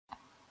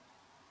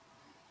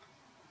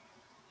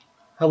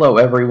Hello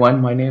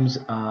everyone, my name's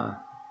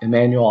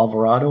Emmanuel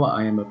Alvarado.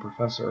 I am a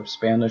professor of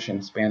Spanish and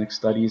Hispanic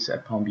Studies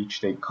at Palm Beach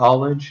State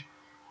College,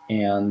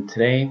 and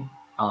today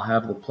I'll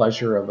have the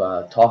pleasure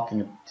of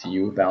talking to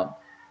you about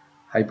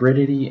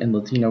hybridity in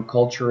Latino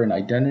culture and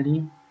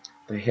identity,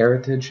 the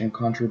heritage and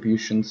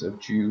contributions of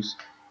Jews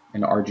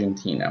in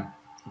Argentina.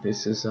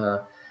 This is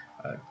a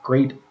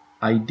great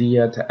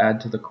idea to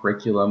add to the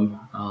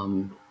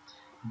curriculum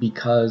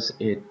because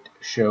it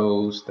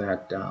shows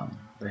that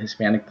the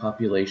Hispanic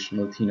population,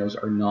 Latinos,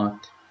 are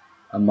not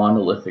a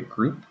monolithic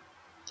group,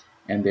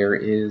 and there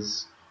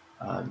is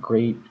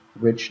great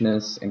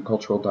richness and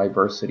cultural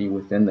diversity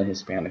within the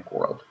Hispanic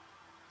world.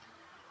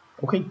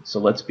 Okay,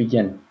 so let's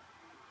begin.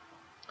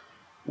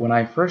 When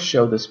I first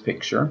show this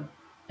picture,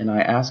 and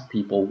I ask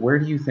people, where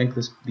do you think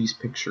these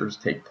pictures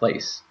take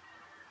place?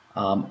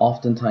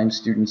 Oftentimes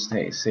students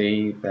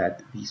say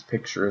that these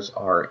pictures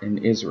are in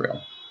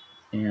Israel,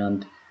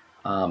 and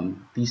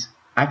these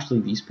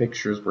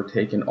pictures were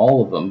taken,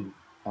 all of them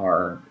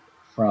are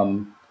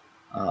from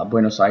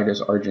Buenos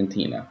Aires,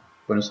 Argentina.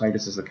 Buenos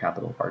Aires is the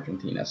capital of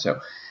Argentina.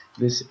 So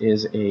this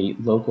is a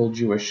local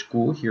Jewish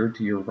school here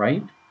to your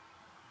right.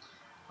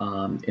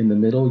 In the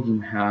middle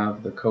you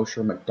have the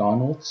kosher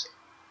McDonald's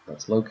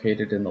that's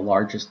located in the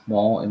largest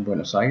mall in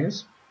Buenos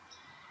Aires.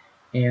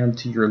 And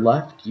to your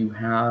left you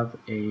have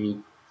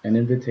an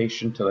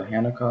invitation to the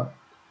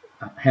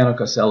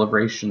Hanukkah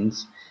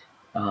celebrations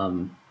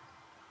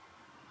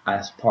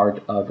as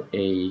part of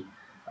a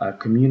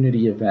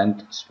community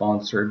event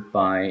sponsored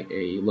by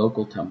a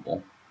local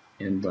temple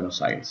in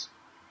Buenos Aires.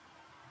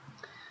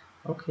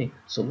 Okay,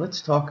 so let's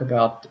talk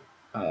about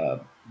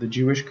the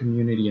Jewish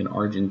community in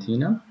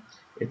Argentina.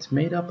 It's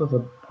made up of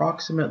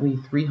approximately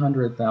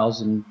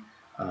 300,000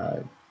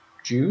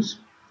 Jews.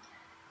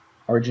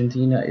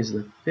 Argentina is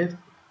the fifth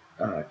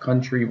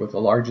country with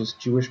the largest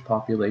Jewish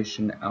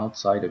population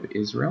outside of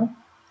Israel.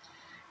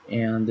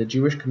 And the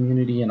Jewish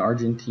community in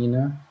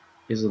Argentina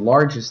is the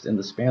largest in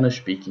the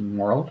Spanish-speaking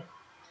world,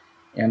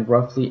 and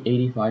roughly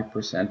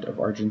 85% of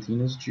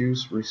Argentina's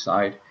Jews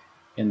reside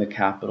in the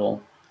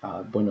capital,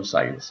 Buenos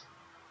Aires.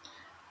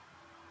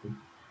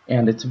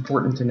 And it's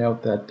important to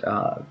note that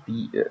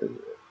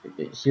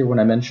here when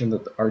I mentioned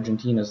that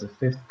Argentina is the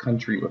fifth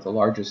country with the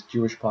largest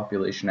Jewish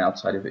population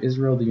outside of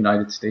Israel, the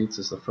United States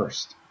is the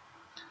first.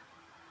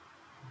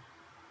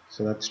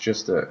 So that's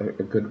just a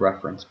good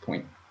reference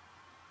point.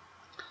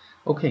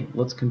 Okay,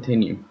 let's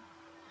continue.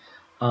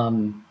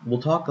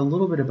 We'll talk a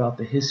little bit about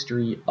the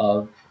history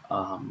of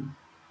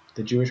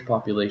the Jewish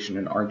population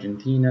in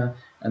Argentina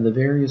and the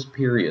various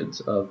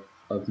periods of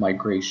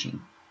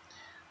migration.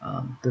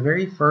 The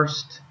very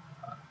first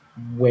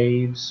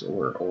waves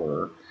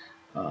or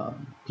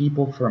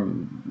people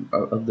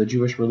of the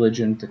Jewish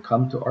religion to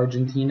come to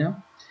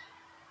Argentina,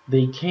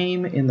 they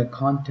came in the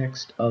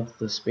context of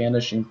the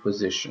Spanish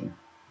Inquisition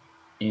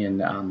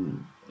in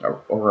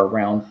or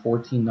around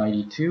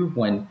 1492,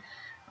 when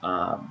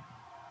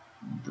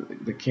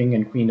the King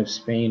and Queen of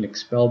Spain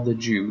expelled the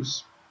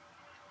Jews,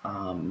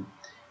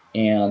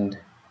 and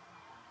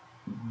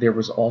there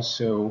was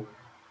also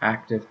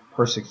active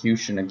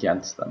persecution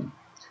against them.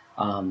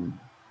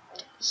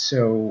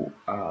 So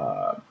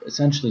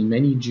essentially,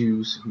 many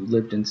Jews who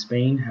lived in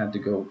Spain had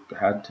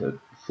to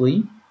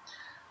flee.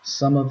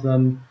 Some of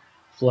them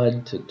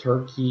fled to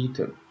Turkey,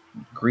 to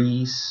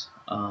Greece,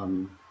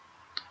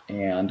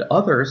 and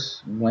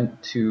others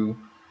went to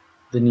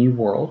the New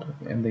World,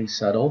 and they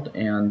settled,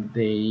 and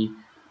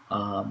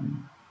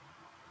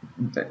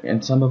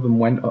and some of them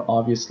went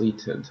obviously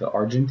to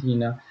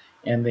Argentina,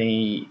 and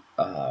they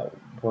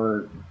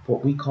were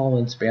what we call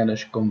in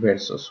Spanish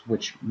conversos,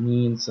 which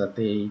means that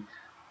they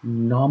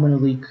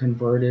nominally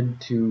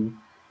converted to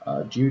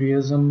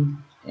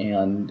Judaism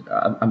and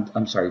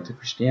I'm sorry, to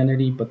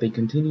Christianity, but they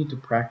continued to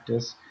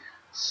practice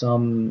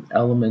some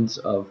elements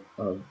of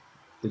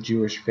the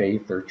Jewish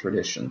faith or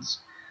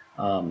traditions.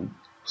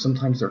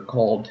 Sometimes they're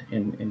called,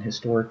 in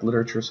historic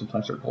literature,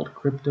 sometimes they're called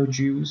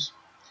crypto-Jews.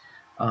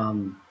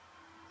 And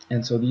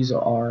so these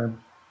are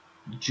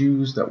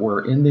Jews that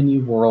were in the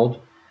New World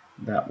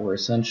that were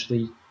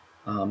essentially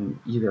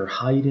either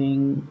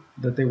hiding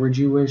that they were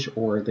Jewish,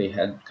 or they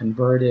had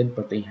converted,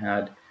 but they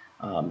had,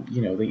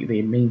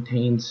 they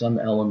maintained some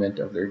element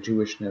of their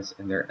Jewishness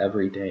in their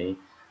everyday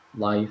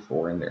life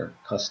or in their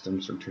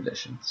customs or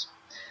traditions.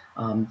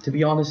 To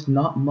be honest,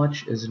 not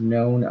much is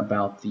known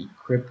about the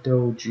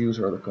crypto-Jews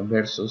or the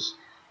conversos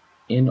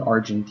in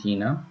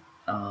Argentina.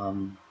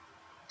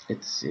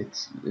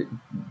 It's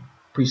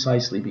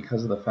precisely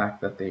because of the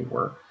fact that they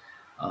were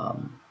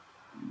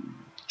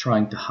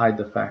trying to hide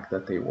the fact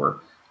that they were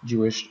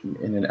Jewish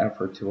in an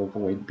effort to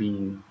avoid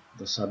being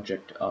the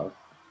subject of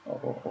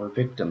or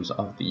victims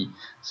of the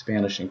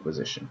Spanish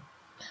Inquisition.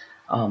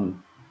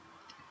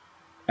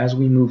 As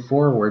we move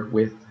forward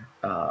with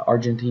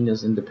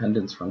Argentina's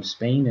independence from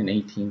Spain in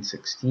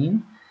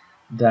 1816,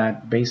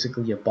 that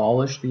basically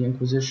abolished the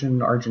Inquisition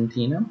in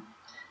Argentina,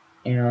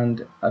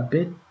 and a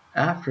bit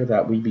after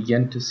that we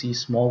begin to see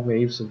small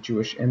waves of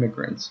Jewish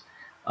immigrants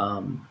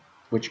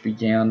which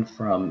began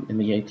from in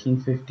the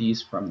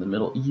 1850s from the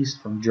Middle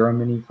East, from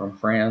Germany, from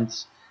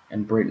France,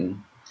 and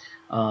Britain.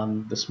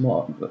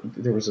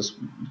 There was a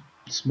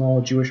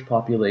small Jewish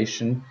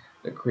population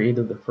that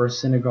created the first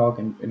synagogue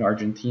in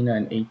Argentina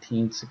in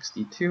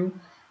 1862,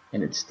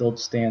 and it still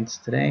stands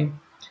today.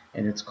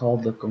 And it's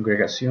called the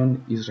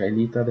Congregación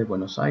Israelita de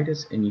Buenos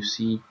Aires, and you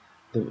see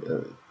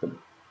the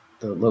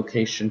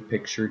location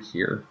pictured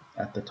here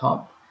at the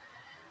top.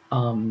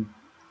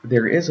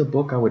 There is a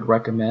book I would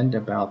recommend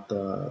about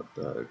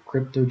the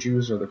crypto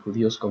Jews or the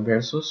Judíos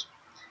conversos,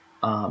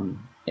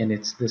 and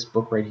it's this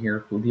book right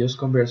here, Judíos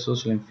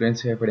conversos, la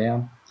influencia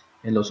hebrea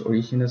en los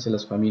orígenes de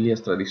las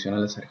familias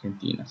tradicionales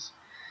argentinas,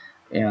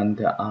 and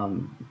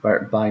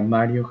by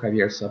Mario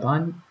Javier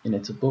Saban, and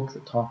it's a book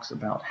that talks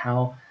about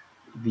how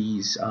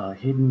these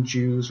hidden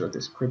Jews or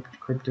this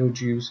crypto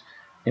Jews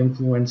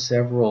influence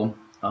several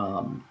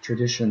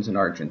traditions in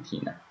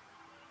Argentina.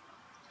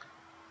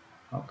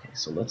 Okay,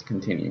 so let's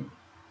continue.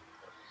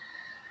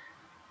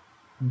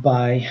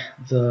 By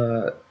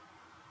the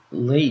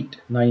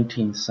late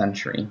 19th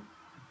century,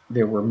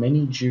 there were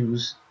many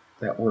Jews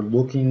that were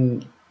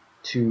looking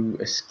to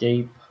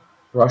escape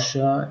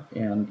Russia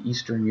and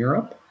Eastern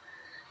Europe.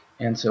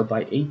 And so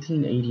by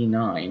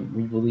 1889,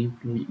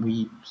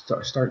 we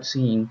start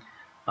seeing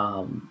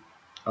a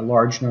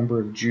large number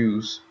of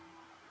Jews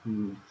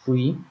who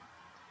flee,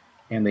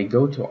 and they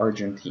go to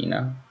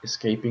Argentina,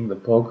 escaping the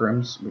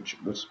pogroms, which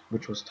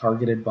was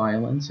targeted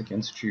violence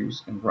against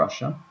Jews in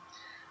Russia.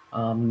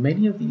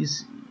 Many of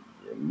these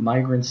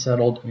migrants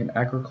settled in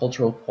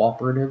agricultural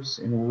cooperatives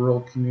in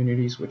rural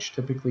communities, which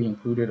typically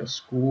included a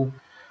school,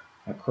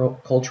 a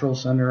cultural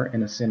center,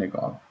 and a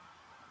synagogue.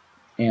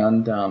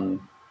 And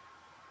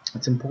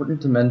it's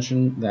important to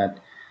mention that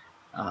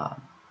a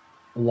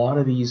lot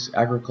of these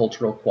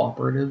agricultural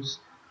cooperatives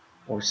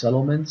or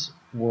settlements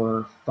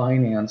were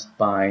financed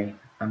by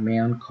a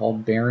man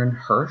called Baron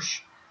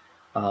Hirsch,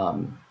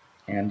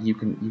 and you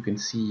can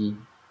see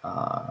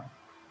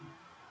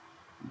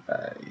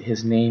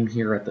his name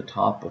here at the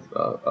top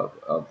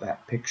of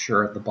that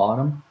picture at the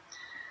bottom.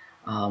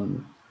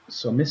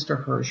 So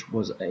Mr. Hirsch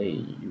was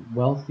a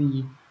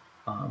wealthy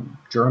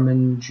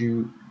German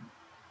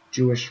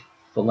Jewish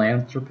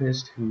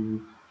philanthropist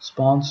who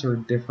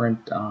sponsored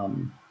different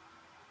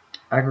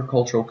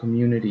agricultural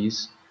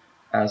communities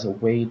as a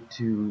way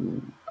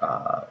to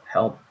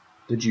help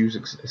the Jews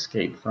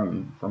escape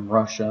from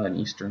Russia and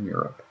Eastern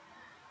Europe.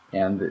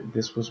 And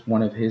this was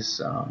one of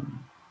his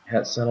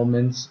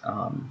settlements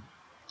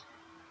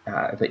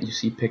that you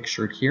see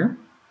pictured here.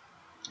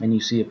 And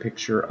you see a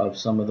picture of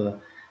some of the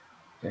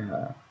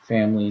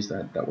families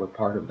that were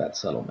part of that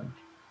settlement.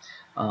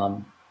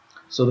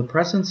 So the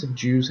presence of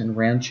Jews in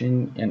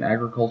ranching and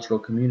agricultural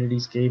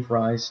communities gave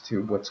rise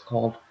to what's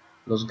called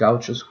los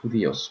gauchos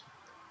judíos,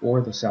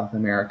 or the South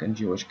American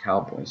Jewish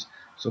cowboys.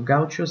 So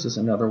gauchos is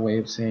another way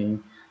of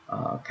saying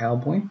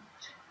cowboy.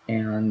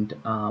 And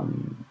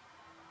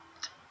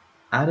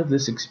out of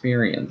this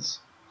experience,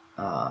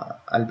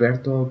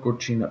 Alberto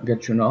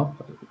Gurchunov,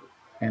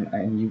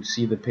 and you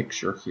see the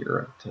picture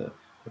here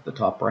at the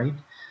top right,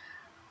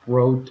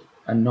 wrote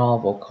a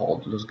novel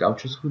called Los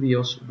Gauchos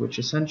Judíos, which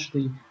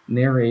essentially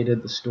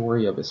narrated the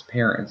story of his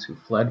parents who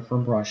fled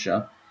from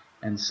Russia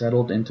and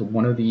settled into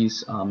one of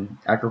these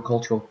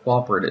agricultural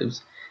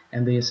cooperatives,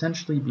 and they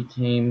essentially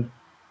became,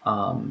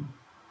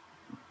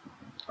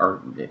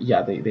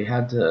 they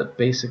had to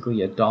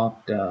basically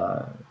adopt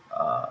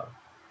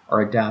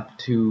or adapt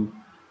to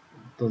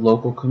the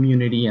local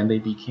community, and they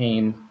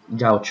became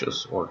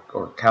gauchos or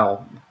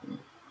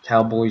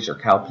cowboys or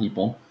cow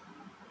people.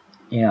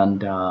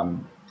 And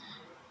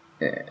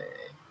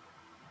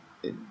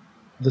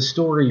the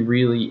story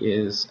really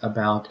is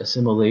about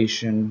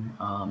assimilation,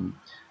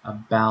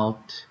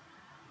 about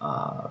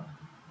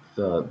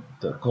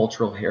the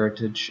cultural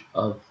heritage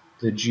of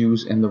the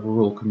Jews in the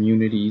rural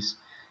communities,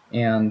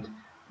 and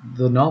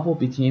the novel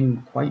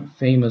became quite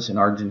famous in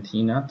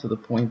Argentina to the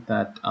point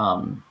that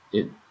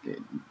it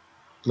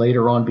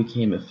later on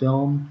became a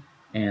film,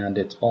 and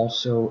it's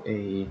also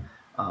a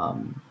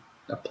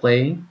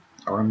play,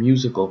 or a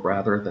musical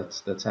rather,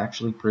 that's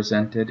actually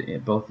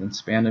presented both in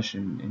Spanish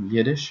and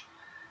Yiddish,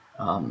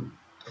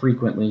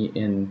 frequently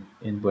in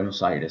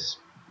Buenos Aires,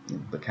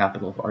 the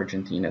capital of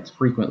Argentina. It's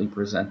frequently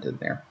presented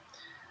there.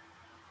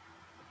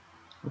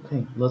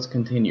 Okay, let's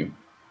continue.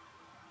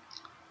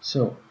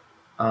 So,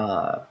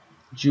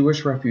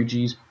 Jewish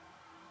refugees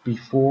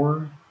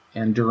before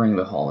and during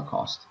the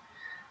Holocaust.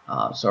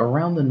 So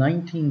around the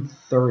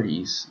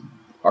 1930s,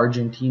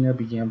 Argentina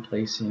began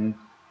placing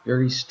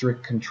very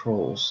strict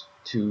controls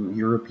to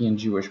European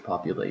Jewish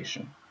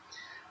population.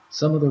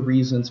 Some of the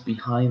reasons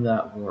behind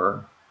that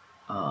were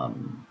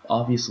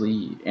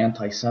obviously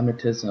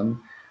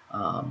anti-Semitism.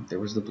 There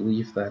was the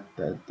belief that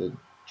the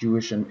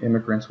Jewish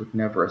immigrants would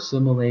never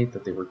assimilate,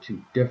 that they were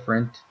too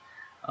different,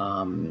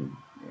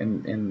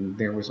 and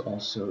there was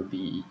also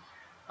the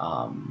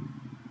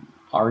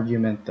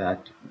argument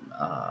that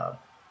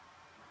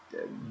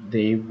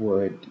they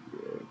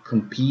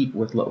compete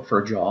with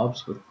for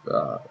jobs with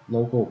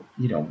local,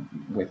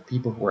 with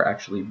people who were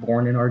actually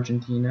born in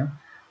Argentina.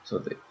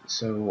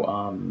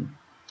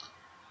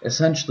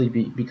 Essentially,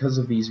 because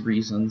of these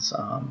reasons,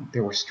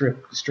 there were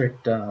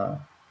strict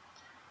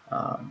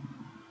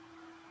um,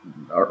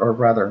 or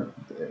rather,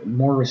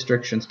 more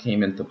restrictions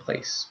came into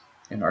place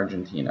in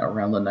Argentina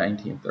around the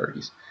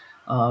 1930s.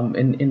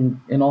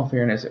 In all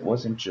fairness, it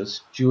wasn't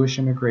just Jewish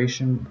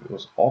immigration; it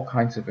was all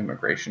kinds of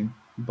immigration.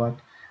 But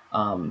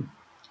um,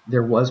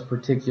 there was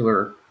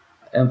particular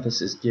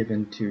emphasis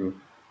given to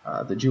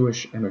the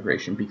Jewish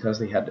immigration because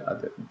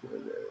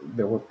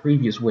there were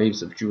previous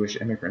waves of Jewish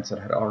immigrants that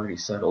had already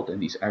settled in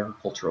these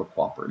agricultural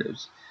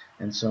cooperatives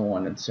and so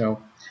on. And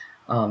so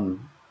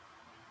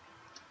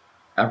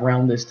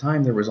around this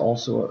time, there was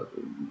also,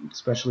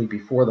 especially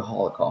before the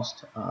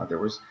Holocaust, there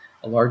was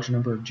a large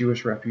number of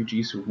Jewish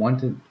refugees who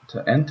wanted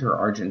to enter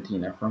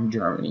Argentina from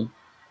Germany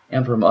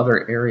and from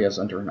other areas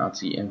under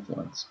Nazi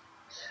influence.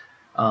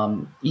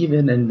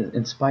 Even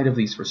in spite of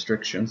these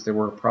restrictions, there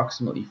were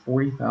approximately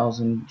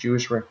 40,000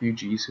 Jewish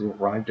refugees who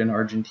arrived in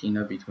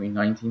Argentina between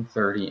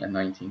 1930 and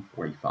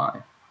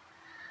 1945.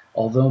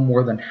 Although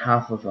more than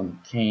half of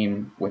them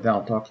came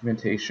without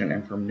documentation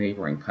and from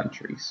neighboring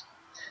countries.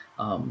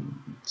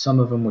 Some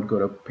of them would go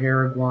to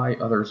Paraguay,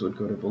 others would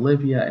go to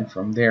Bolivia, and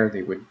from there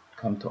they would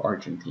come to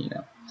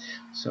Argentina.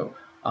 So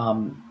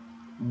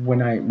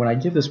when I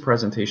give this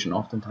presentation,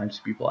 oftentimes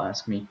people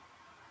ask me,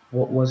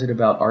 what was it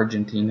about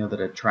Argentina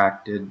that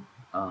attracted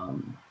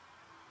the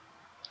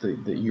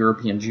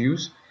European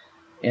Jews?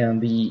 And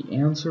the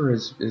answer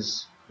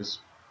is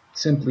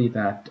simply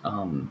that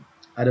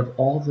out of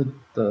all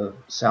the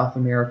South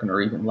American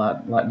or even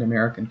Latin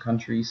American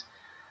countries,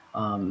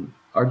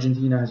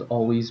 Argentina has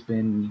always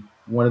been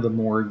one of the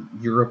more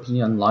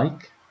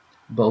European-like,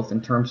 both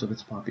in terms of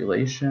its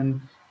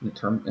population, in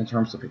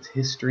terms of its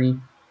history,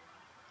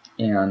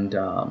 and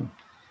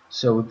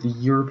so the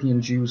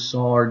European Jews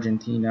saw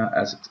Argentina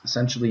as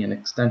essentially an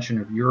extension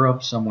of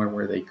Europe, somewhere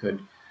where they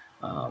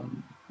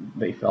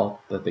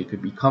felt that they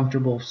could be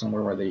comfortable,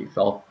 somewhere where they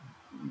felt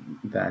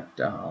that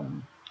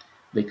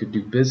they could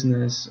do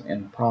business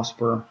and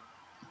prosper.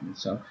 And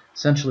so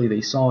essentially they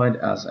saw it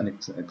as an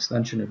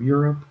extension of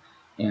Europe,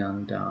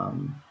 and a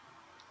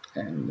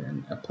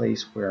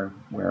place where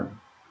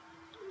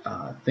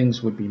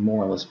things would be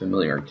more or less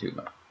familiar to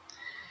them.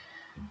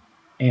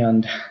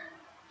 And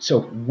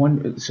so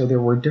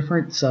there were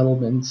different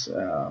settlements,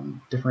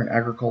 different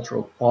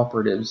agricultural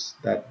cooperatives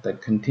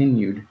that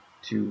continued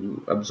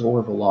to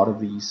absorb a lot of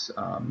these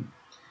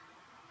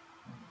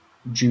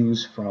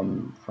Jews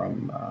from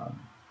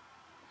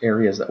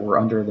areas that were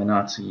under the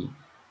Nazi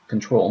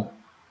control,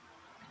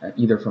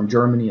 either from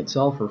Germany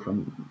itself or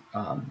from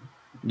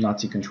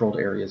Nazi-controlled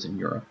areas in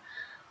Europe.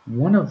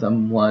 One of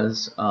them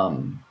was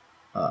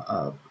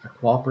a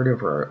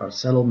cooperative or a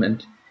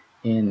settlement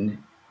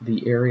in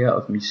the area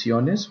of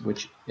Misiones,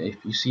 which,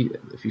 if you see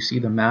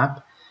the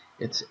map,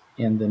 it's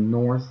in the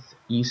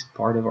northeast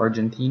part of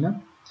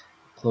Argentina,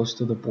 close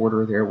to the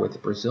border there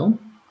with Brazil.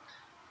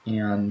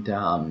 And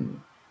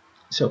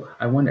so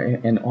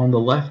and on the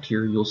left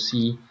here, you'll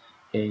see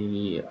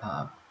a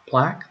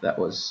plaque that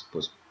was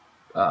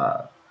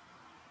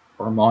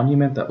or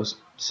monument that was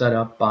set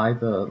up by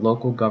the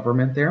local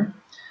government there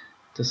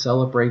to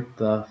celebrate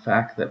the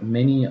fact that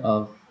many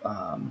of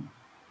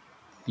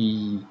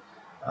the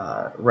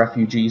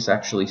refugees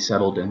actually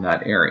settled in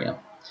that area.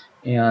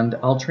 And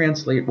I'll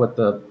translate what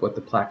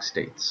the plaque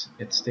states.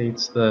 It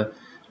states the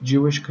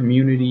Jewish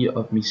community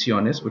of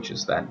Misiones, which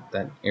is that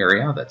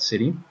area, that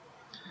city,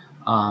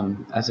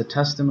 as a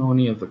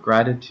testimony of the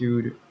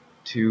gratitude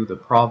to the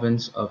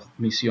province of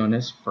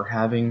Misiones for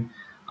having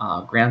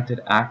granted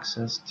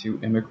access to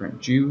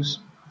immigrant Jews.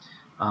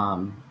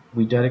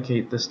 We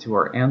dedicate this to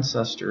our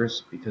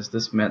ancestors because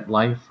this meant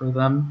life for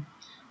them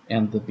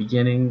and the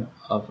beginning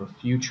of a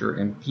future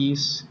in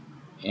peace,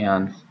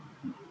 and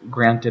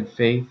granted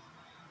faith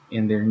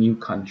in their new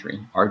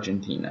country,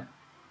 Argentina.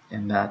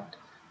 And that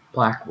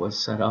plaque was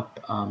set up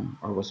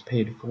or was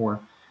paid for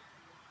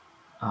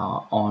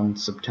on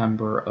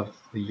September of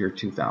the year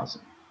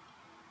 2000.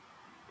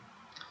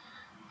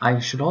 I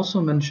should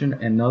also mention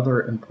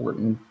another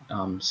important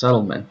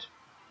settlement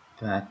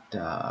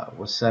that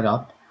was set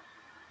up,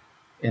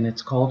 and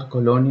it's called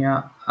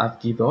Colonia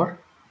Avquidor,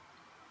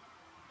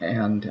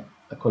 and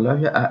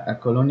Colonia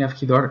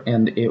Avquidor,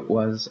 and it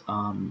was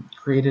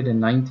created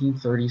in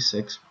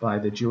 1936 by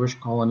the Jewish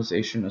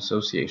Colonization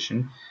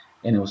Association,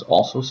 and it was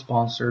also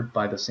sponsored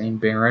by the same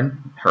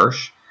Baron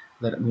Hirsch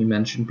that we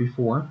mentioned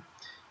before.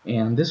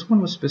 And this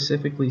one was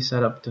specifically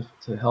set up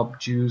to help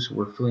Jews who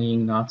were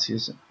fleeing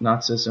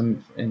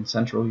Nazism in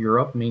Central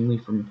Europe, mainly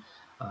from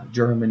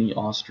Germany,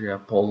 Austria,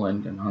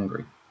 Poland, and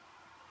Hungary.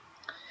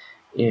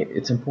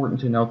 It's important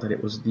to note that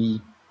it was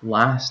the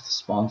last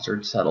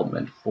sponsored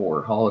settlement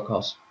for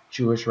Holocaust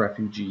Jewish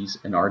refugees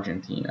in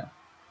Argentina.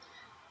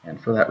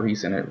 And for that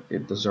reason,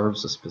 it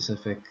deserves a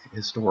specific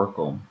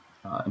historical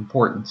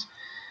importance.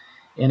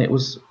 And it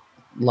was,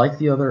 like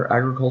the other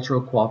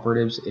agricultural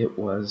cooperatives, it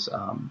was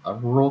a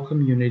rural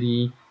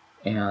community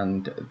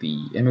and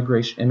the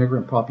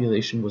immigrant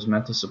population was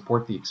meant to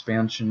support the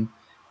expansion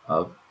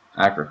of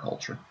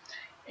agriculture.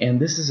 And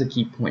this is a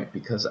key point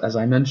because, as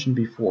I mentioned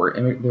before,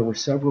 there were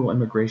several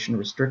immigration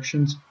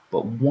restrictions,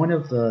 but one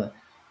of the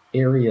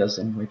areas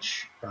in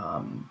which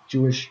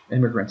Jewish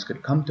immigrants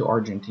could come to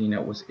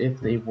Argentina was if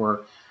they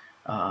were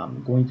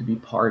going to be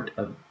part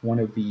of one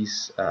of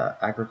these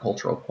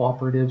agricultural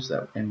cooperatives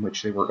in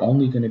which they were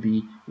only going to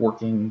be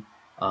working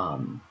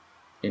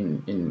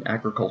in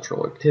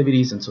agricultural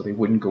activities, and so they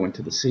wouldn't go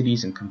into the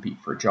cities and compete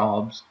for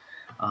jobs.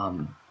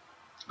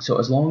 So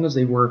as long as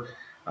they were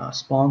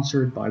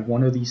sponsored by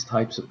one of these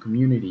types of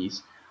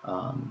communities,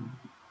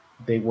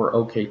 they were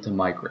okay to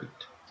migrate.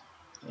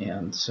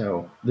 And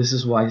so this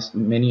is why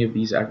many of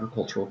these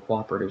agricultural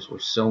cooperatives were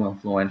so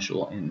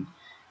influential in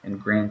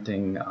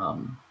granting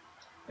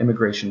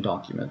immigration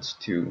documents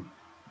to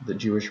the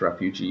Jewish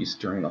refugees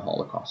during the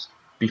Holocaust,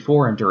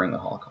 before and during the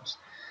Holocaust.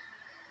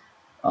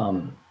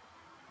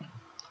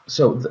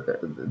 So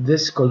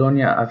this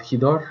Colonia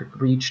Avgidor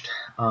reached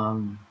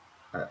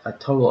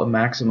a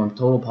maximum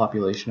total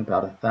population of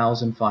about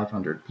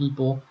 1,500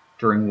 people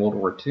during World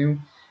War II,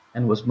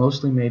 and was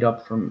mostly made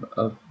up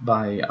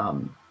by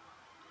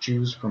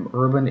Jews from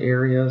urban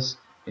areas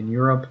in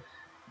Europe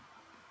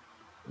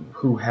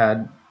who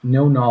had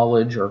no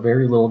knowledge or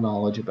very little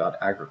knowledge about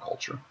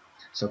agriculture.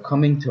 So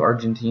coming to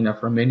Argentina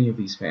for many of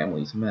these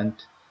families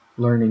meant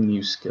learning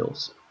new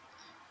skills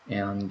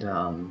and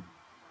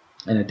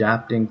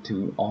adapting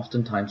to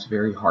oftentimes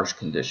very harsh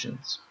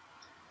conditions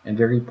and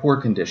very poor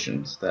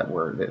conditions that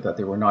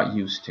they were not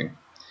used to.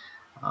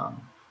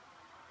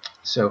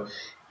 So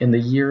in the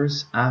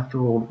years after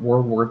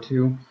World War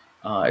II,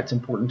 it's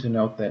important to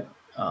note that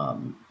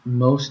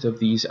most of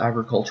these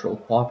agricultural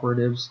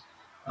cooperatives,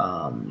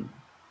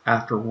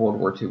 after World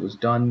War II was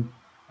done,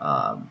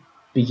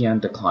 began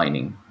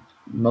declining.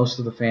 Most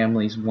of the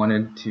families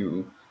wanted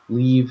to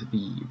leave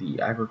the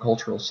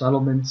agricultural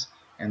settlements,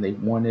 and they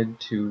wanted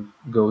to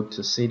go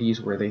to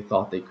cities where they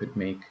thought they could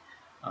make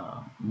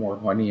more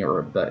money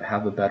or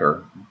have a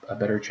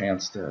better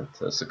chance to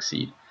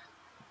succeed.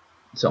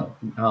 So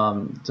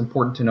it's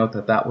important to note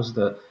that that was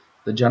the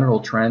general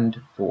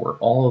trend for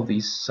all of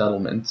these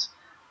settlements,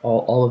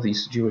 all of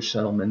these Jewish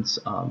settlements.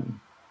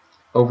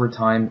 Over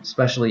time,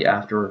 especially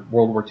after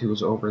World War II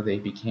was over, they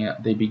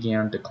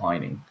began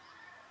declining,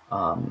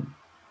 and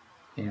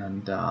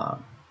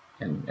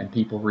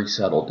people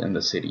resettled in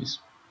the cities.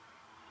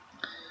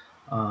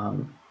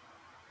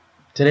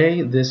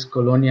 Today, this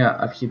Colonia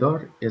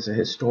Avgidor is a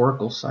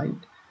historical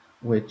site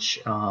which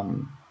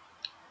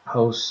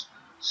hosts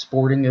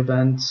sporting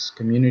events,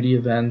 community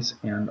events,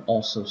 and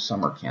also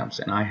summer camps.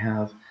 And I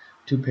have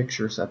two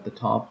pictures at the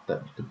top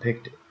that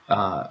depict,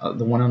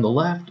 the one on the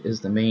left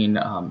is the main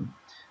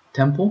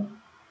temple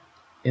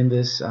in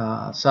this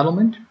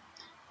settlement,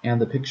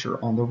 and the picture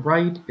on the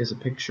right is a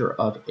picture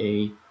of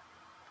a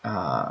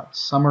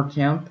summer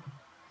camp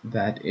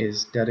that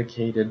is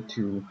dedicated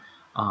to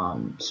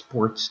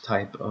sports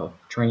type of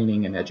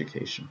training and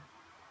education.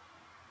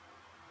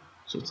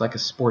 So it's like a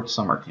sports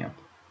summer camp.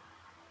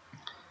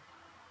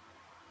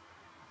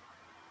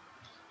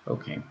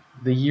 Okay,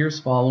 the years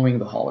following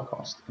the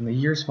Holocaust. In the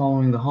years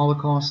following the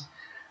Holocaust,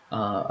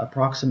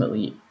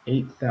 approximately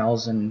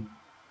 8,000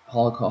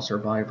 Holocaust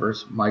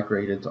survivors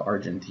migrated to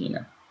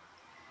Argentina.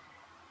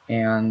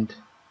 And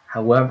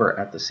however,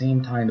 at the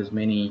same time as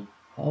many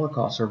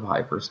Holocaust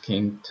survivors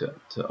came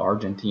to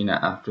Argentina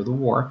after the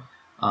war,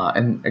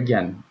 and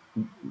again,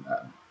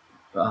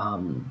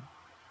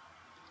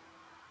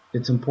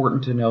 it's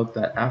important to note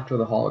that after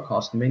the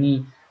Holocaust,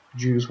 many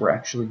Jews were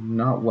actually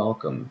not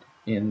welcomed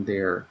in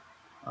the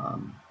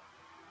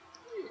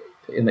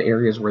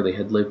areas where they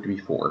had lived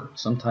before.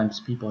 Sometimes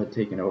people had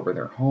taken over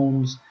their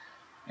homes,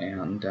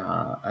 and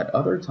at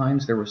other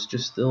times there was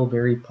just still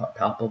very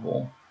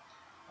palpable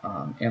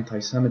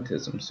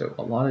anti-Semitism. So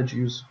a lot of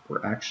Jews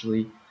were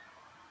actually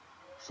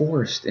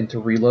forced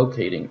into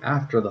relocating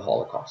after the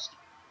Holocaust.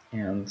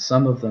 And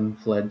some of them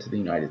fled to the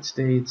United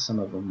States, some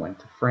of them went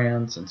to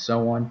France, and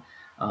so on.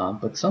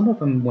 But some of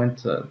them went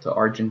to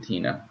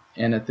Argentina.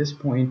 And at this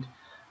point,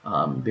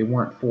 they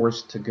weren't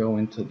forced to go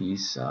into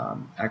these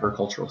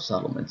agricultural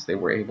settlements. They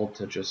were able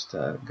to just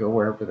go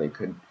wherever they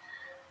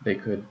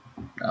could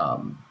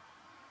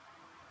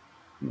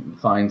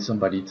find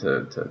somebody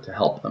to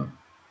help them.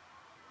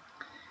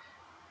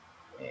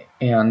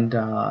 And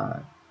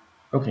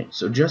okay,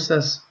 so just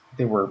as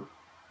there were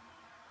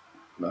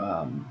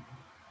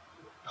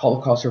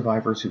Holocaust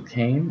survivors who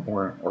came,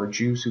 or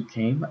Jews who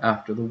came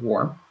after the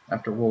war,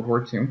 after World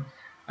War II,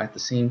 at the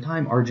same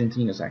time,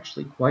 Argentina is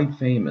actually quite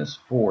famous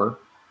for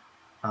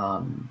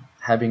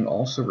having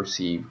also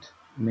received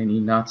many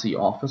Nazi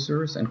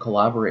officers and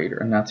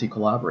Nazi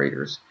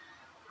collaborators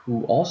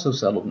who also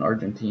settled in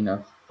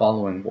Argentina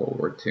following World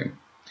War II.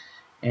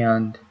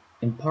 And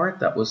in part,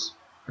 that was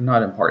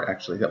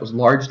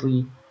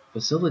largely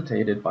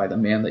facilitated by the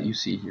man that you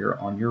see here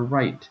on your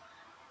right,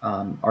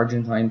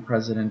 Argentine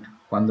President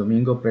Juan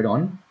Domingo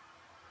Perón.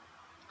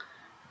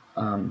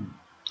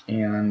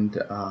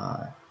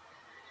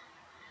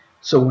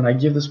 So when I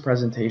give this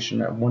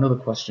presentation, one of the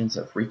questions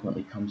that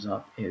frequently comes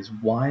up is,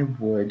 why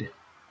would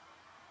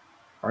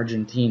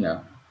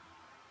Argentina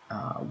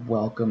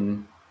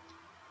welcome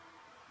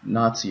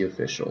Nazi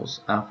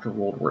officials after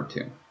World War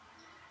II?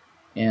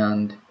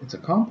 And it's a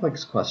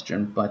complex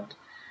question, but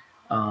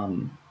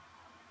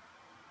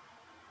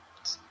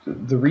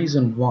the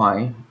reason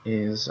why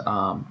is,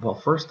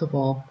 well, first of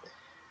all,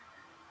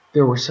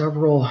 there were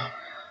several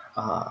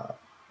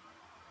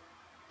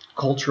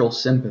cultural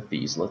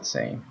sympathies, let's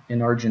say,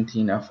 in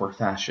Argentina for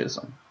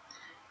fascism.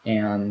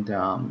 And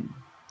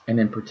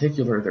in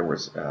particular, there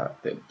was a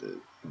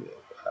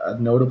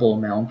notable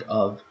amount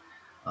of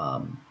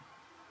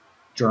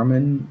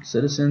German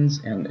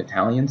citizens and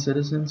Italian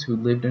citizens who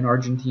lived in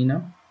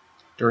Argentina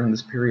during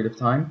this period of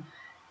time,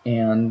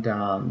 and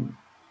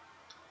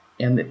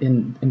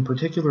in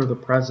particular, the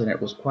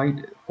president was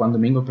Juan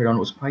Domingo Perón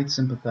was quite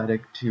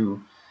sympathetic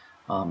to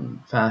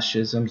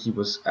fascism.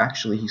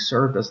 He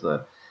served as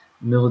the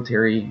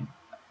military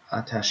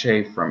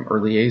attaché or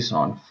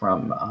liaison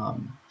from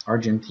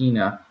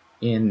Argentina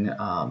in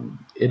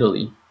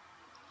Italy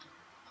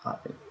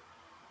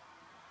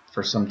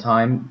for some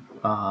time,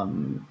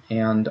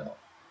 and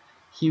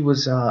he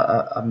was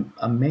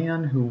a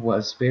man who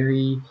was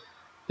very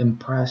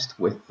impressed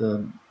with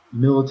the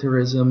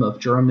militarism of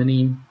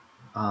Germany,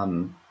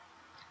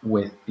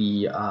 with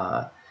the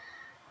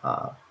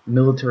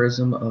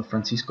militarism of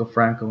Francisco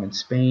Franco in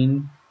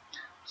Spain.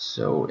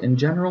 So in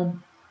general,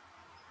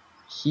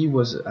 he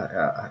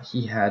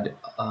had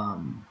a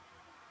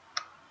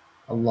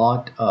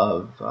lot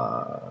of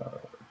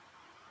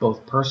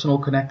both personal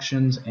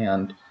connections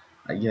and,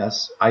 I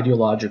guess,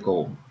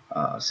 ideological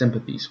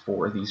sympathies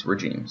for these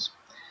regimes.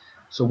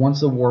 So once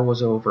the war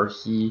was over,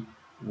 he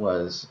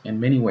was in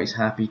many ways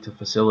happy to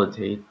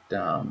facilitate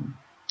the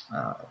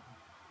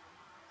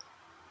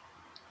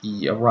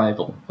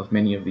arrival of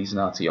many of these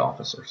Nazi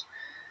officers.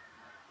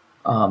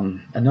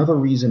 Another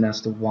reason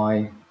as to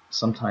why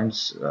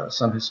sometimes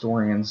some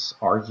historians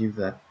argue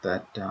that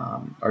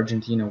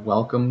Argentina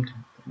welcomed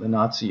the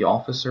Nazi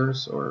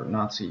officers or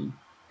Nazi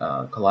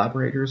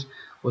collaborators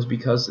was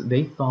because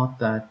they thought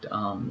that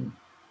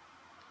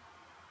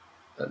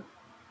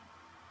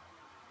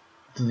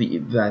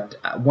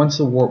once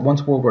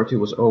World War II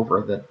was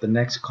over, that the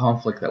next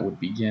conflict that would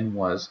begin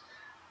was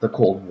the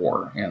Cold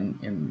War,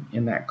 and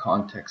in that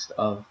context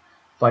of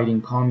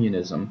fighting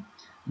communism,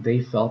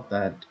 they felt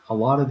that a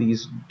lot of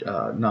these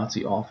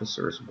Nazi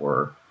officers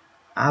were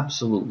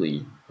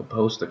absolutely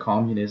opposed to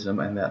communism,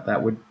 and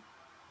that would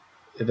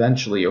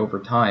eventually, over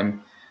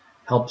time,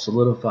 help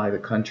solidify the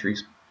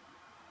country's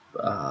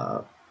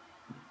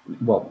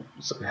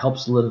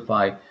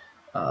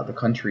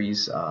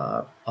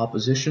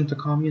opposition to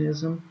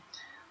communism.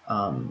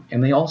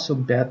 And they also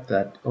bet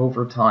that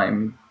over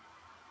time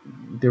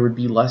there would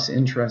be less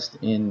interest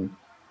in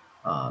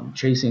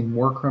chasing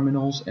war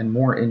criminals and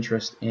more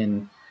interest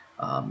in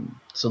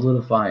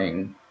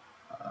solidifying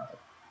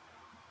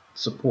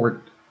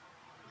support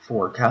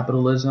for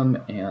capitalism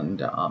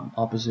and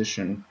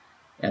opposition,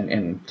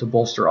 and to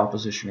bolster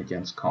opposition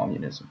against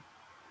communism.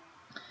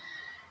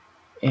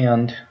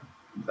 And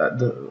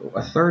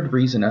a third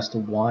reason as to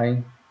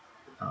why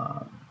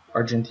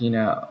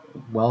Argentina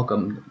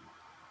welcomed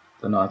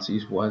the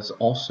Nazis was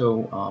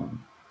also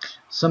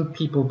some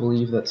people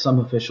believe that some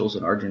officials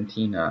in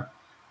Argentina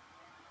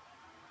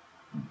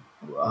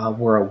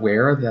were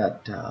aware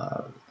that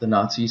the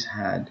Nazis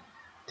had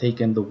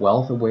taken the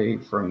wealth away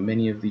from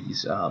many of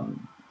these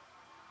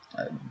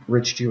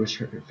rich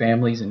Jewish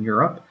families in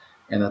Europe,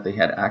 and that they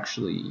had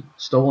actually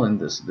stolen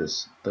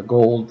the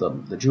gold,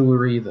 the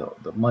jewelry,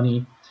 the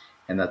money,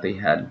 and that they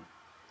had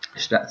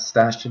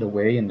stashed it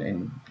away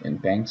in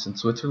banks in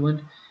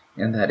Switzerland,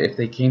 and that if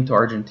they came to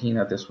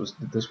Argentina,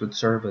 this would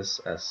serve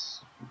as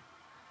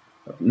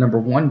number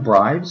one,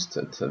 bribes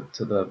to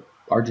the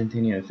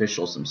Argentinian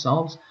officials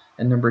themselves,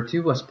 and number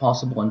two, as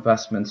possible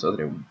investments so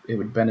that it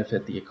would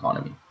benefit the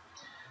economy.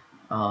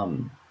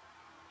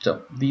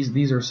 So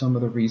these are some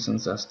of the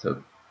reasons as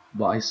to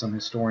why some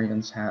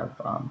historians have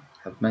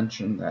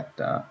mentioned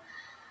that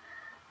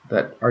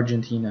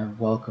Argentina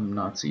welcomed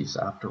Nazis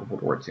after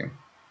World War II.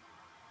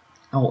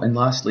 Oh, and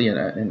lastly,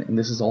 and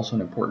this is also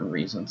an important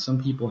reason,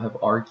 some people have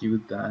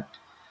argued that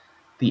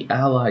the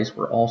Allies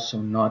were also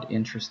not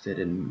interested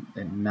in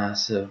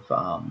massive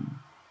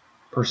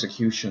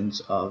prosecutions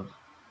of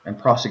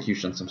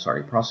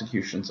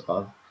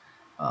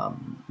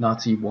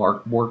Nazi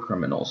war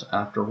criminals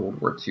after World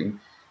War II,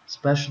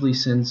 especially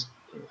since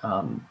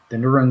the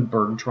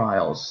Nuremberg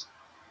trials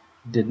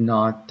did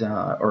not,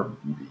 or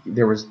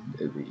there was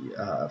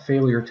a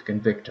failure to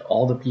convict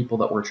all the people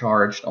that were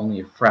charged. Only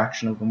a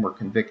fraction of them were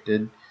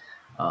convicted,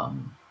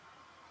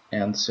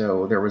 and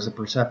so there was a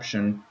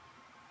perception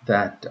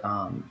that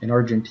in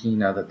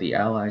Argentina that the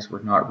Allies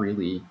were not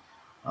really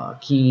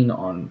keen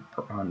on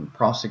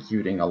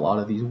prosecuting a lot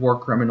of these war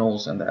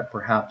criminals, and that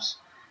perhaps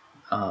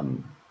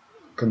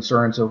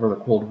concerns over the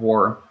Cold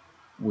War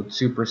would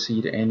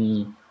supersede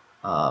any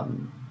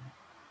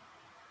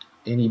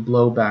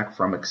blowback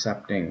from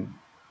accepting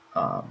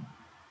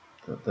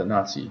the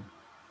Nazi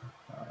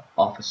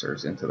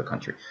officers into the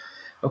country.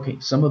 Okay,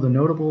 some of the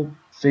notable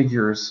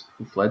figures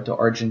who fled to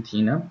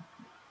Argentina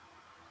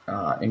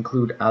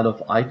include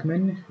Adolf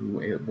Eichmann,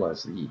 who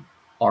was the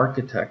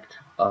architect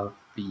of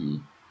the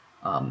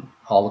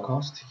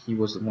Holocaust. He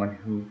was the one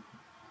who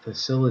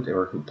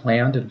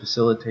planned and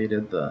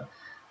facilitated the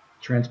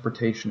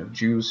transportation of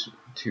Jews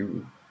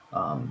to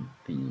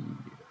the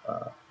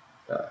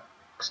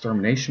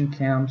extermination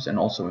camps and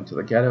also into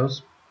the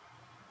ghettos.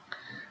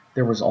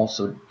 There was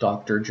also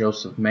Dr.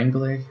 Joseph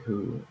Mengele,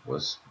 who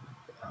was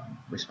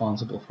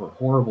responsible for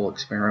horrible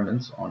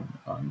experiments on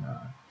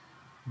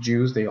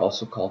Jews. They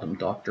also called him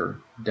Dr.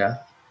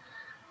 Death.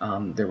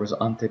 There was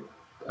Ante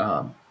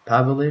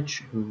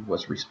Pavelic, who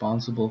was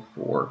responsible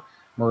for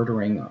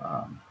murdering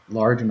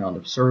large amount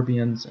of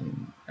Serbians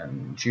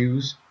and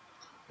Jews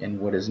in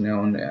what is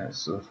known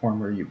as the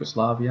former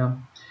Yugoslavia,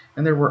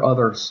 and there were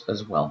others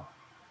as well.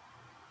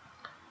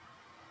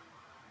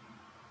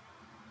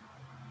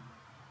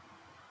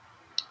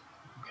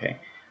 Okay,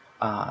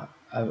 a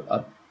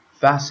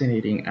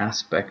fascinating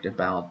aspect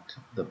about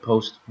the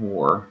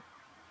post-war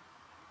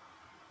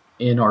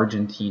in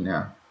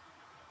Argentina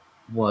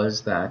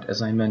was that,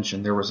 as I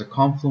mentioned, there was a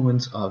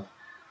confluence of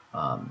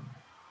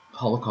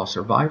Holocaust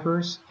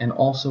survivors and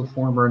also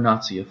former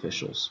Nazi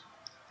officials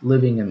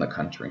living in the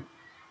country.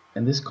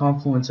 And this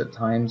confluence at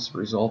times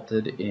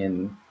resulted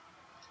in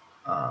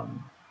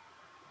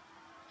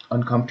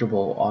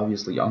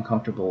obviously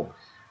uncomfortable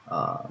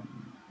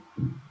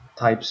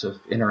types of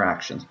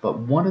interactions. But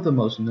one of the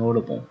most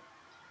notable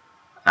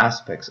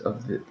aspects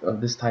of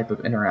this type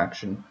of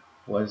interaction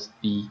was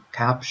the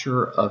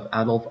capture of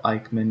Adolf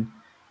Eichmann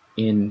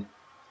in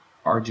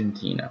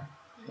Argentina.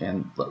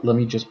 And let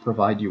me just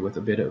provide you with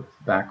a bit of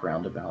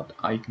background about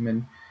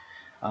Eichmann.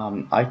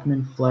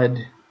 Eichmann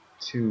fled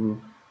to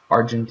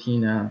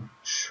Argentina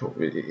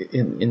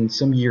in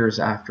some years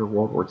after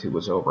World War II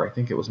was over. I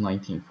think it was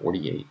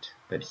 1948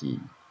 that he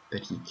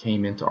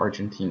came into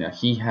Argentina.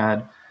 He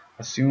had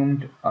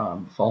assumed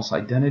false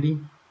identity,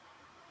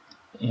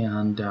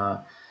 and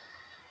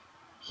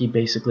he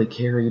basically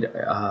carried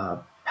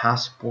a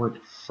passport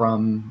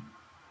from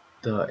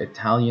the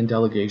Italian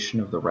delegation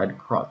of the Red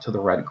Cross to the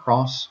Red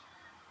Cross,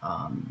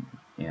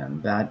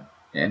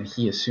 and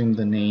he assumed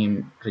the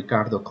name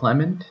Ricardo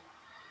Clement,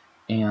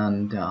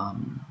 and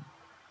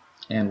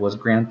was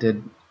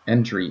granted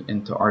entry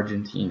into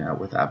Argentina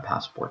with that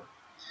passport.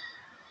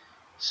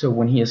 So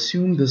when he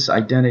assumed this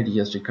identity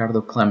as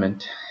Ricardo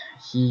Clement,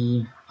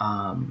 he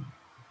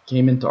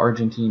came into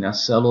Argentina,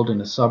 settled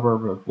in a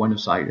suburb of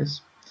Buenos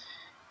Aires,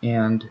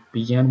 and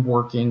began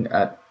working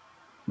at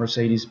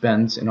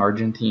Mercedes-Benz in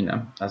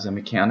Argentina as a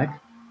mechanic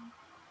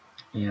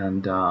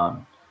and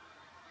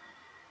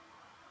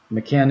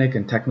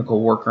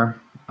technical worker.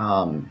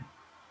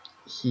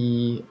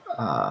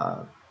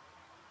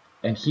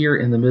 And here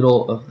in the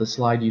middle of the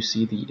slide you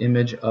see the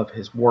image of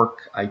his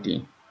work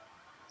ID.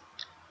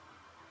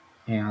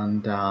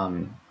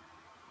 And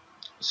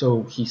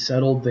so he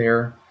settled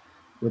there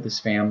with his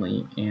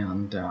family,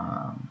 and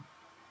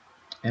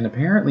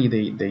apparently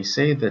they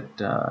say that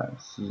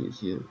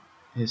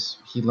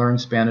he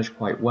learned Spanish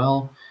quite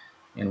well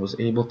and was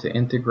able to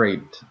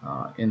integrate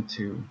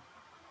into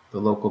the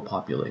local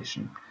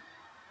population.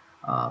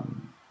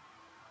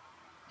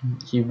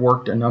 He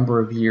worked a number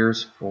of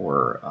years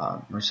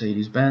for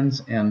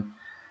Mercedes-Benz, and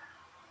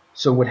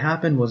so what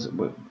happened was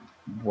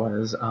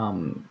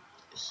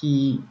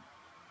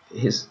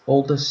his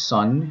oldest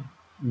son,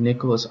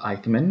 Nicholas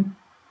Eichmann,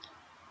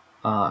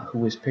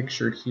 who is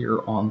pictured here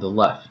on the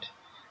left.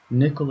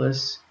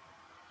 Nicholas,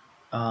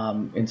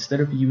 instead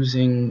of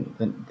using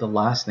the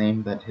last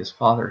name that his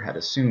father had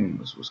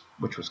assumed,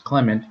 which was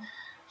Clement,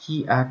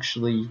 he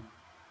actually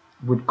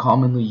would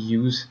commonly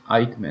use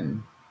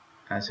Eichmann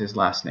as his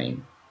last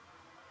name,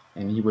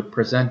 and he would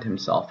present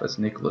himself as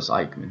Nicholas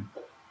Eichmann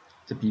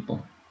to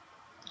people.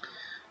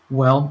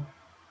 Well,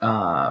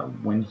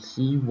 when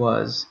he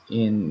was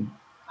in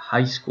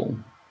high school,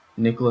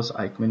 Nicholas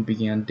Eichmann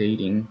began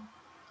dating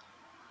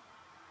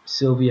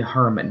Sylvia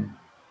Hermann.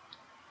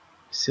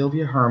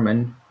 Sylvia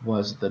Hermann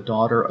was the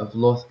daughter of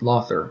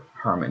Lothar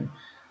Hermann,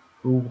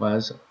 who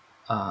was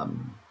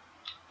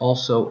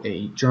also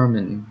a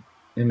German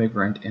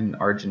immigrant in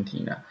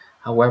Argentina.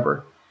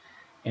 However,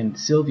 and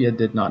Sylvia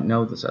did not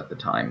know this at the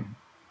time,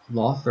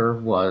 Lothar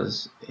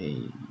was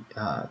a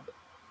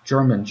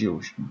German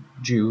Jew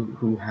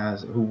who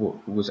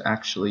was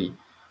actually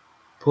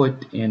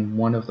put in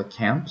one of the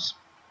camps,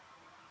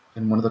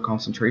 in one of the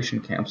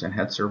concentration camps, and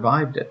had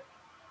survived it.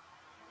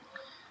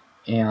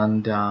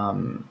 And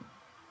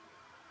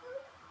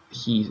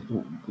he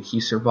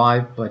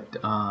survived, but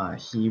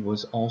he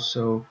was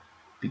also,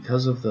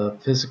 because of the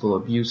physical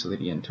abuse that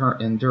he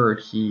endured,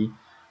 he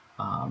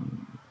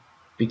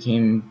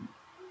became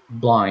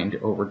blind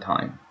over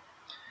time.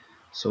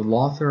 So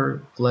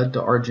Lothar fled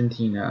to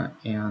Argentina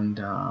and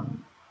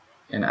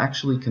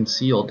actually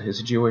concealed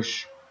his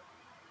Jewish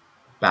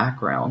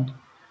background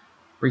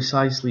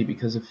precisely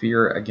because of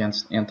fear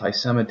against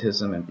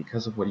anti-Semitism and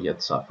because of what he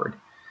had suffered.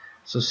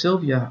 So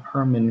Sylvia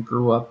Hermann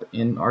grew up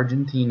in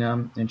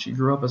Argentina, and she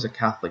grew up as a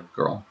Catholic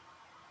girl.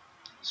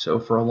 So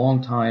for a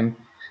long time,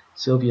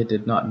 Sylvia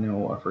did not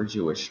know of her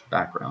Jewish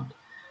background.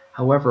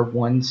 However,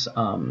 once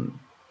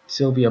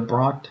Sylvia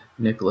brought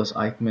Nicholas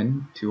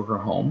Eichmann to her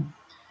home,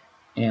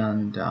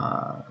 and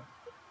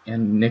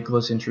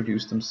Nicholas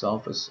introduced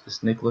himself as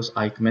Nicholas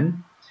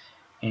Eichmann,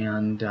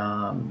 and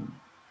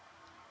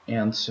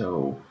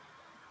so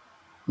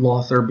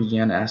Lothar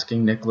began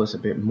asking Nicholas a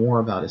bit more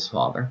about his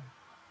father,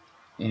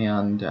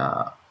 and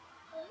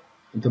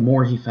the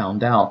more he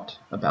found out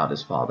about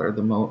his father,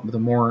 the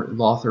more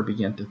Lothar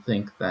began to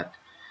think that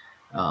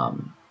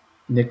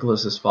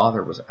Nicholas's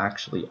father was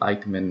actually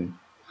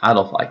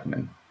Adolf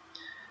Eichmann,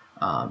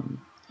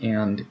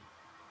 and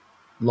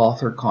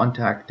Lothar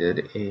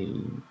contacted a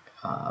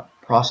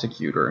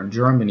prosecutor in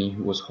Germany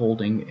who was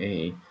holding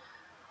a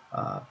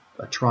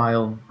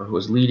trial, or who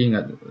was leading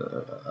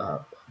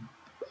the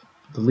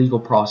legal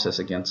process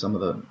against some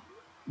of the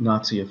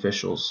Nazi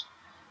officials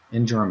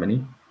in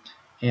Germany.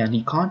 And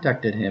he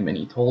contacted him and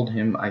he told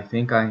him, I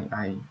think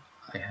I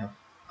have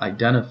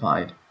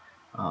identified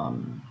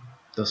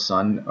the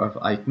son of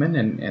Eichmann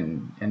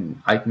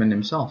and Eichmann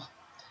himself,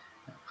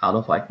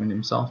 Adolf Eichmann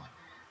himself.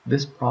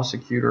 This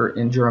prosecutor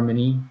in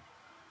Germany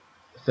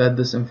fed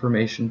this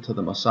information to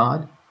the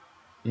Mossad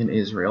in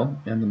Israel,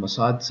 and the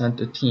Mossad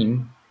sent a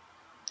team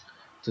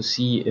to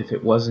see if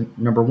it wasn't,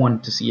 number one,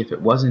 to see if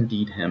it was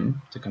indeed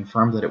him, to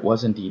confirm that it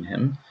was indeed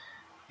him,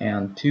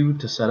 and two,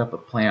 to set up a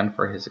plan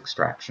for his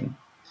extraction.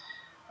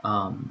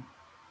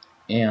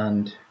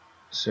 And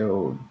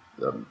so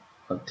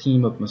a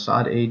team of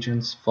Mossad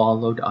agents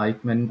followed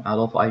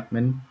Adolf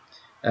Eichmann,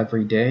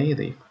 every day.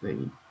 They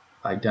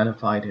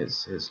identified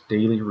his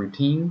daily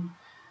routine,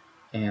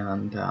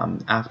 and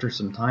after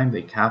some time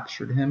they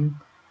captured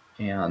him,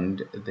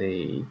 and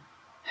they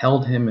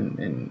held him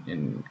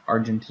in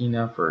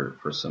Argentina for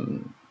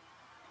some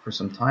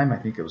time. I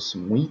think it was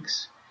some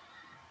weeks,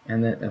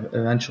 and then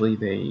eventually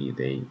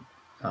they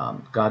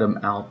got him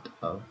out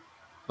of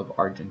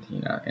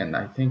Argentina, and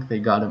I think they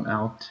got him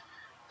out.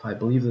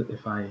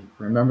 If I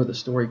remember the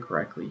story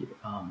correctly,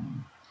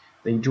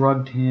 they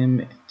drugged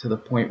him to the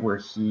point where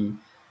he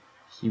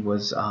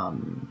was.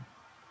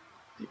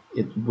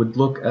 It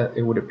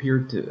would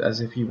appear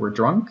as if he were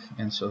drunk,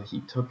 and so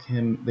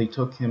they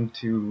took him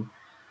to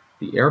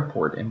the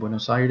airport in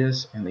Buenos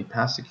Aires, and they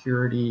passed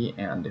security.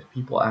 And if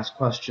people ask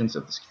questions,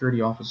 if the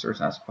security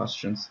officers ask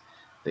questions,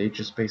 they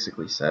just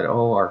basically said,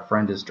 "Oh, our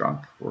friend is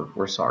drunk.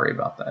 We're sorry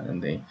about that,"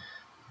 and they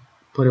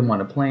put him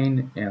on a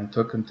plane and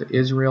took him to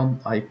Israel.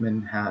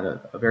 Eichmann had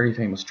a very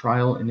famous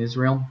trial in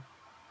Israel,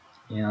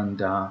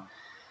 and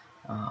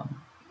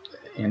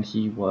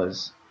he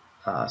was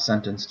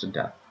sentenced to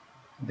death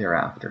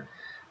thereafter.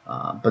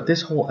 But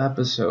this whole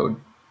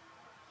episode,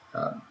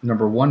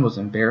 number one, was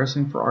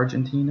embarrassing for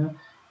Argentina,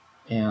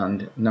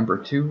 and number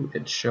two,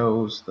 it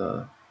shows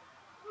the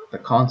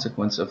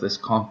consequence of this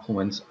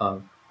confluence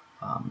of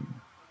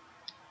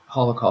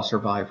Holocaust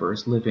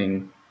survivors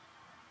living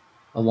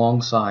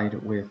alongside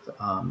with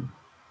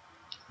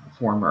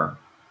former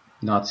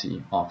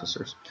Nazi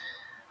officers.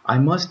 I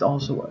must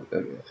also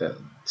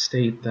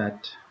state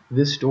that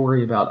this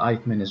story about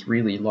Eichmann is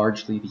really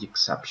largely the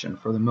exception.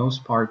 For the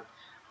most part,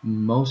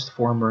 most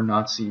former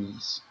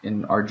Nazis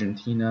in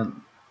Argentina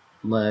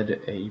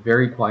led a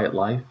very quiet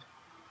life,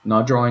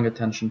 not drawing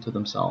attention to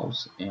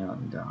themselves,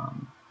 and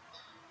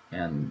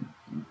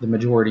the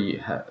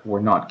majority were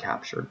not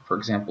captured. For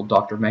example,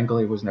 Dr.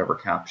 Mengele was never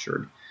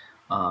captured.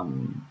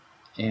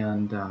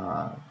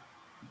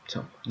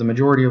 So the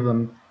majority of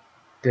them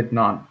did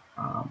not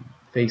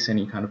face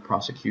any kind of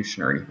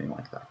prosecution or anything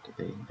like that.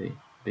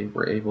 They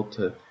were able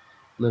to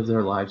live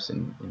their lives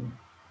in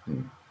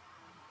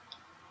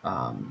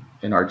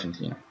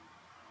Argentina.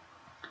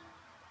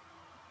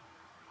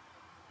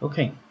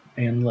 Okay,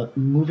 and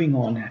moving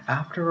on.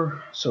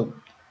 So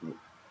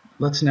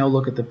let's now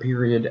look at the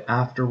period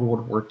after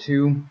World War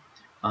II,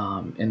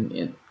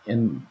 and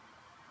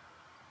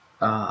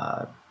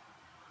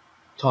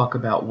talk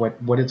about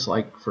what it's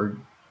like for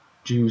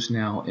Jews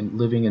now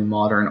living in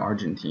modern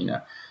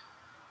Argentina.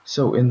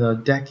 So in the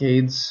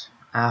decades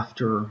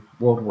after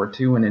World War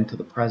II and into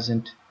the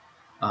present,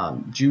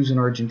 Jews in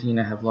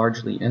Argentina have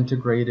largely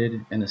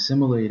integrated and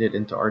assimilated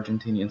into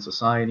Argentinian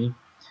society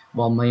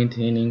while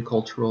maintaining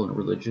cultural and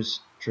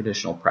religious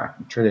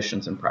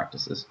traditions and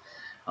practices.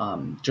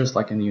 Just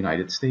like in the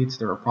United States,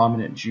 there are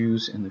prominent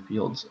Jews in the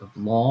fields of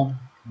law,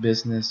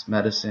 business,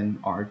 medicine,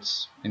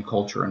 arts, and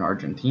culture in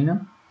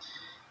Argentina.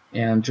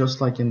 And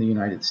just like in the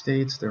United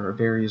States, there are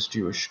various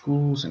Jewish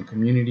schools and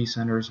community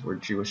centers where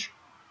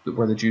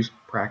the Jews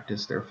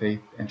practice their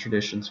faith and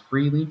traditions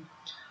freely.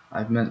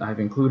 I've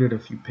included a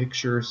few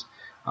pictures.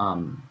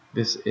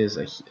 This is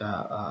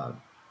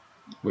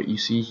what you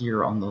see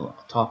here on the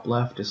top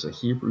left is a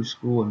Hebrew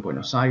school in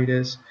Buenos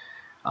Aires.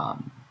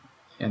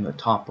 In the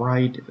top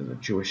right is a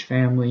Jewish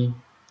family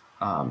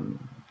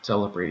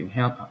celebrating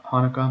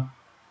Hanukkah.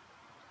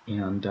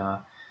 And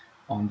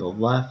on the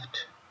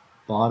left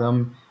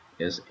bottom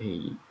is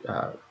a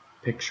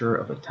picture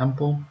of a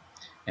temple,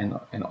 and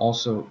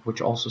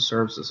which also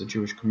serves as a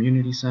Jewish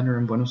community center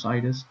in Buenos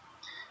Aires.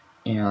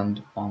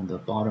 And on the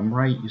bottom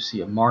right, you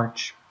see a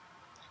march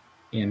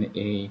in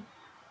a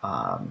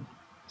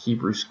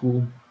Hebrew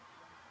school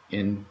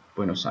in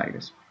Buenos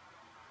Aires.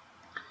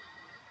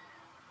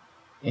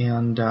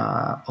 And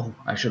oh,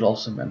 I should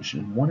also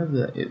mention one of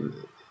the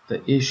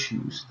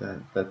issues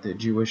that the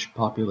Jewish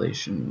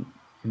population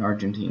in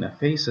Argentina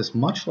faces,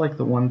 much like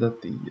the one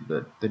that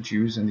the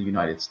Jews in the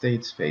United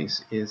States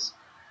face, is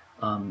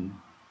a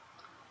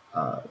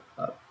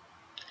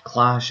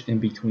clash in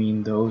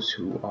between those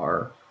who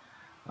are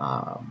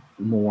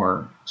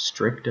more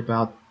strict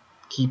about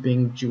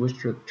keeping Jewish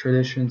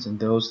traditions and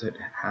those that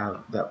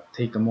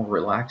take a more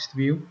relaxed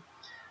view.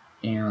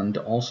 And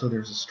also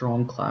there's a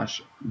strong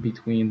clash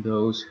between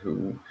those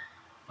who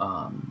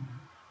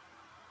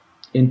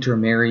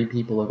intermarry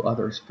people of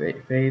other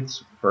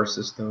faiths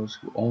versus those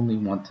who only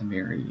want to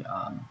marry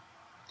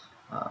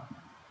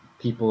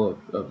people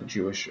of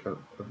Jewish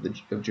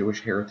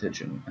Jewish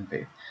heritage and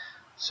faith.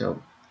 So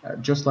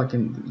just like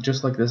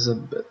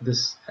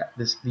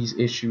these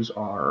issues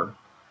are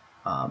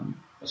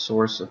a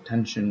source of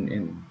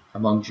tension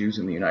among Jews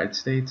in the United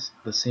States,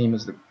 the same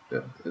is the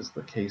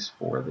case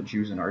for the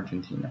Jews in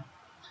Argentina.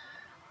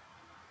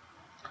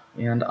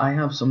 And I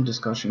have some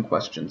discussion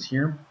questions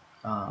here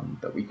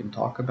that we can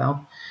talk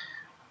about.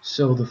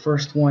 So the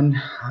first one,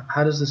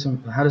 how does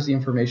the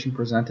information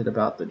presented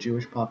about the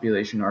Jewish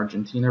population in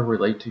Argentina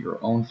relate to your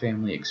own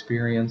family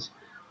experience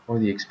or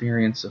the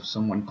experience of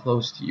someone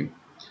close to you?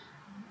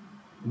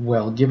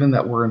 Well, given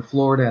that we're in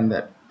Florida and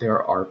that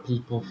there are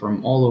people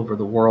from all over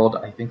the world,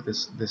 I think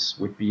this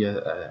would be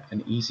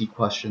an easy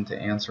question to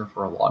answer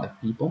for a lot of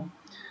people.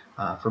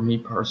 For me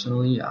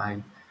personally,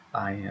 I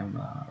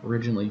am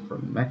originally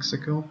from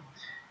Mexico.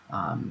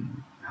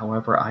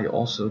 However, I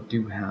also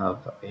do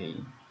have a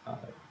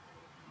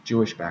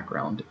Jewish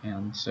background,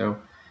 and so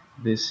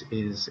this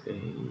is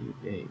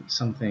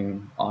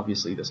something.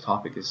 Obviously, this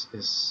topic is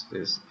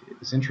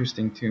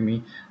interesting to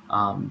me,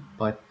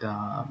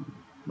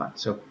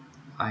 so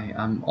I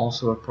am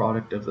also a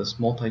product of this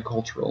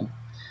multicultural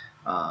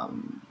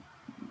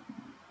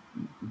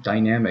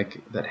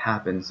dynamic that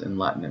happens in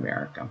Latin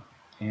America,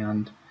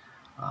 and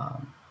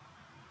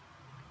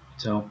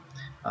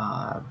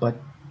but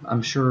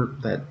I'm sure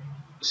that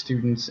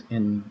students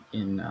in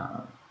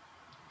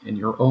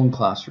your own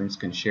classrooms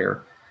can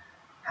share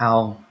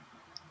how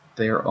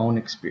their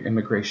own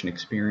immigration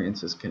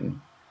experiences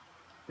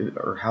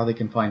or how they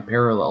can find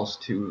parallels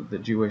to the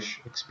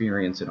Jewish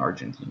experience in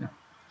Argentina.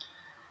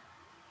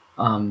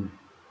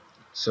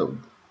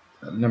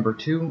 Number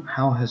two,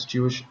 how has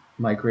Jewish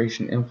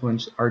migration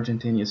influenced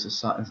Argentina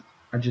society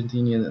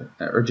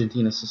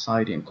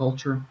and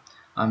culture,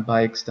 and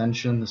by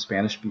extension, the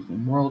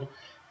Spanish-speaking world?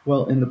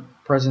 Well, in the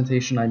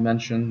presentation, I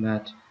mentioned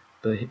that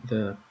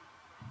the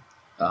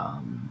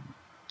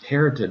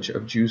heritage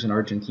of Jews in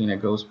Argentina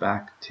goes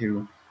back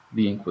to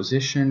the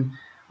Inquisition.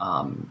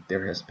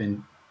 There have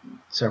been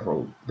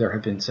several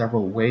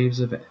waves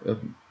of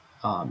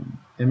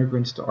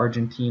immigrants to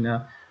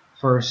Argentina.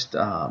 First,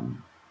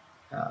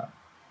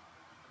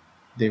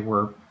 they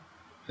were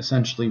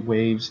essentially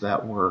waves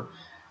that were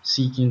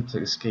seeking to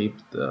escape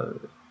the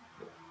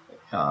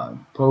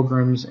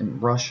pogroms in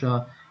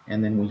Russia,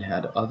 and then we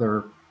had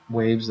other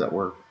waves that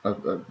were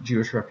of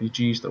Jewish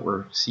refugees that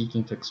were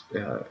seeking to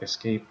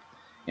escape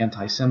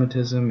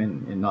anti-Semitism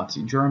in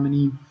Nazi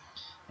Germany,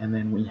 and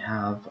then we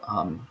have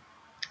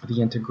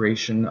the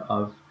integration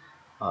of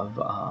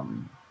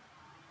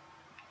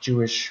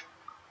Jewish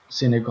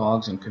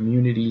synagogues and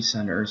community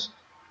centers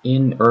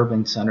in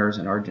urban centers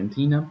in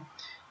Argentina,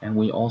 and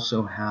we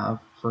also have,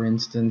 for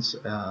instance,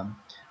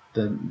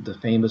 the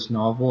famous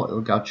novel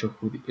El Gaucho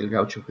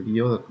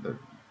Judío,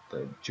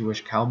 the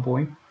Jewish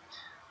cowboy,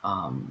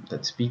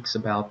 that speaks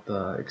about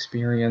the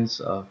experience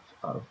of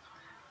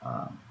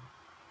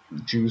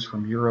Jews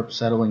from Europe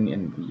settling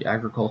in the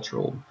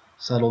agricultural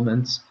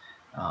settlements,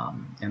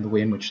 and the way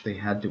in which they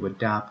had to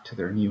adapt to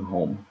their new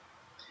home,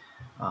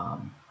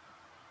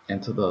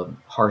 and to the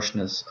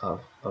harshness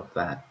of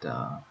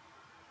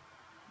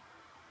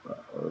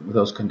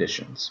those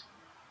conditions.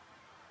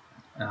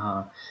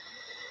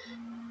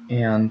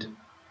 And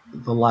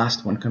the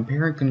last one,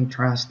 compare and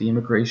contrast the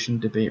immigration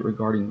debate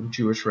regarding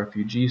Jewish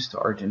refugees to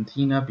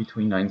Argentina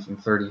between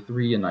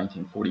 1933 and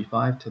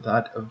 1945 to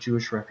that of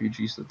Jewish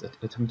refugees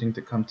attempting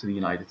to come to the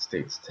United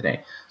States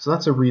today. So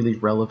that's a really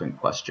relevant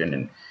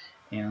question,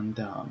 and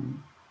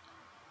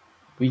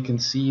we can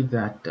see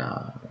that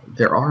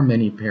there are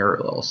many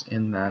parallels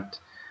in that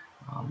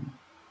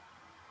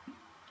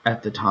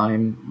at the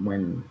time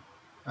when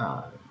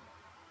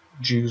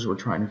Jews were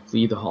trying to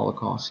flee the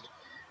Holocaust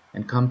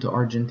and come to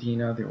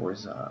Argentina, there were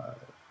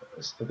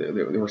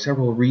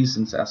several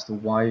reasons as to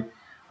why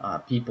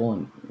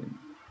people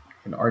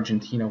in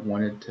Argentina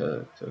wanted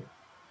to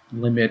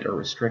limit or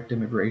restrict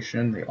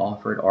immigration. They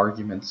offered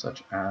arguments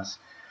such as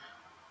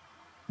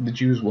the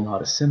Jews will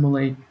not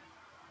assimilate,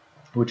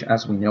 which,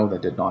 as we know,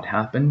 that did not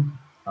happen.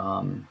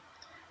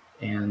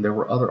 And there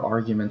were other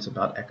arguments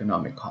about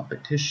economic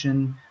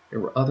competition. There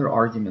were other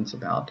arguments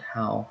about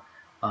how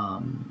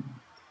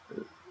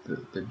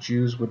the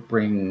Jews would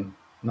bring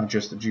not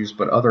just the Jews,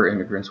 but other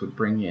immigrants would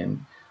bring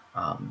in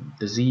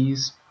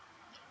disease,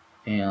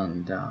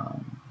 and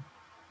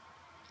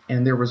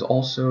there was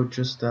also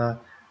just a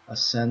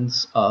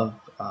sense of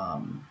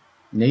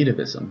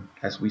nativism,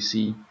 as we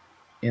see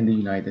in the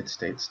United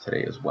States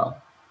today as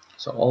well.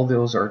 So all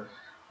those are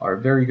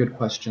very good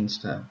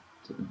questions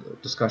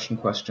discussion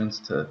questions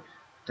to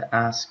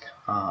ask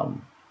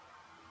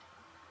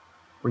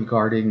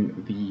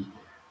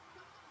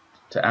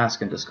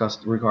and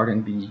discuss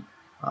regarding the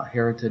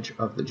heritage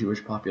of the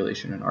Jewish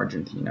population in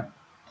Argentina.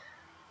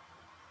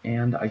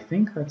 And I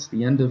think that's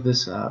the end of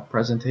this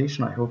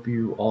presentation. I hope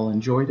you all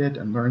enjoyed it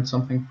and learned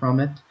something from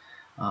it.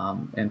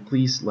 And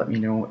please let me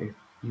know if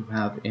you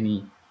have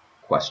any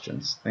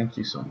questions. Thank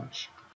you so much.